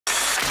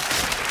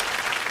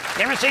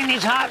You ever seen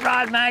these hot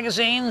rod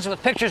magazines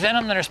with pictures in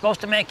them that are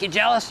supposed to make you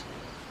jealous?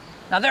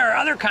 Now, there are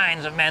other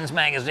kinds of men's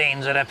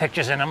magazines that have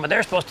pictures in them, but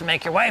they're supposed to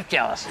make your wife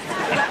jealous.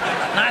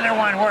 Neither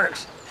one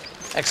works,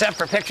 except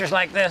for pictures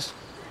like this.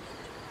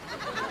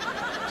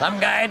 Some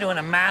guy doing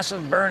a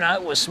massive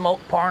burnout with smoke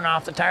pouring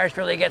off the tires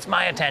really gets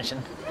my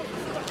attention.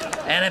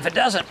 And if it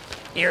doesn't,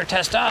 your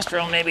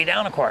testosterone may be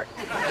down a quart.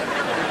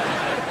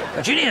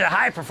 But you need a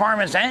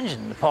high-performance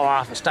engine to pull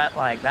off a stunt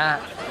like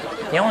that.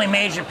 The only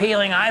major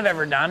peeling I've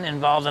ever done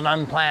involved an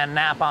unplanned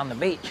nap on the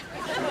beach.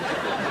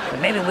 But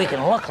maybe we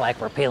can look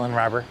like we're peeling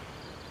rubber,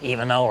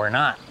 even though we're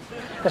not.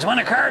 Because when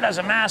a car does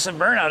a massive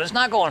burnout, it's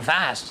not going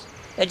fast.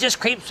 It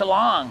just creeps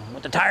along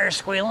with the tires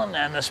squealing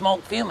and the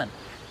smoke fuming.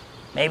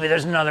 Maybe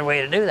there's another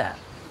way to do that.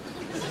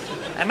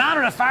 I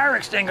mounted a fire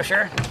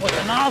extinguisher with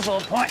the nozzle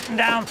pointing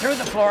down through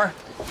the floor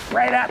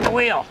right at the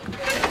wheel.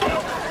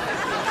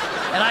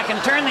 And I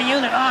can turn the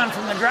unit on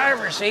from the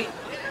driver's seat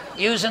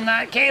using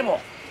that cable.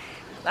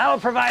 That'll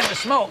provide the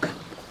smoke.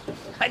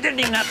 I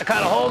didn't even have to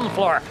cut a hole in the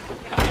floor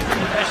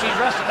because she's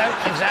rusted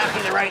out in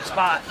exactly the right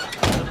spot.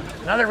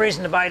 Another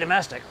reason to buy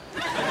domestic.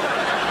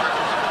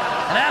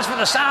 And as for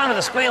the sound of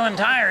the squealing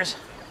tires,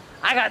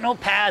 I got no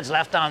pads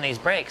left on these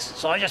brakes,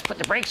 so I just put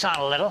the brakes on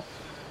a little,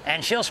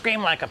 and she'll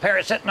scream like a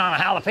parrot sitting on a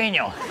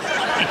jalapeno.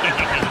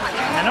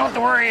 And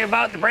don't worry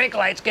about the brake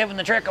lights giving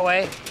the trick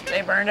away.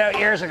 They burned out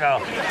years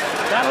ago.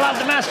 Gotta love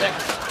domestic.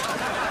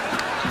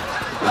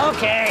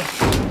 Okay,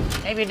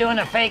 maybe doing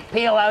a fake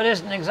peel out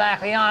isn't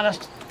exactly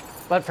honest,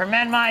 but for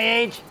men my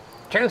age,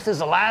 truth is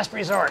the last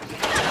resort.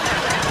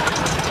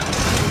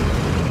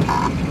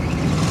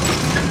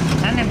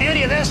 And the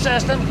beauty of this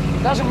system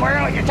doesn't wear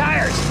out your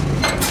tires.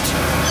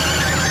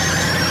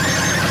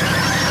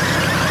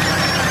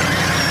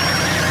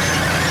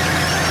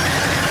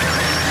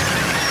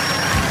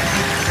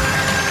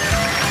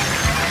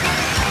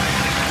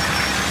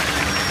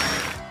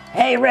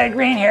 Hey, Red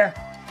Green here.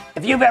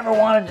 If you've ever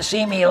wanted to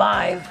see me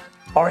live,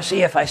 or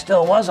see if I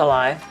still was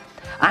alive,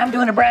 I'm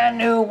doing a brand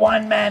new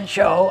one-man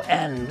show,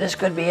 and this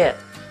could be it.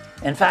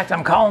 In fact,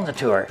 I'm calling the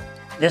tour,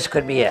 This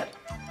Could Be It.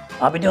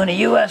 I'll be doing a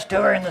US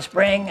tour in the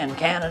spring and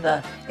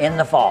Canada in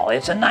the fall.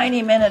 It's a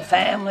 90-minute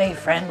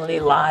family-friendly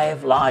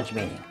live lodge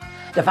meeting.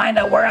 To find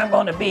out where I'm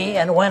going to be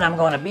and when I'm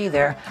going to be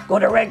there, go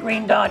to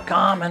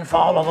redgreen.com and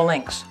follow the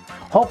links.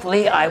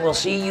 Hopefully, I will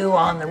see you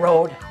on the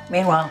road.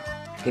 Meanwhile,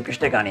 keep your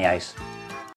stick on the ice.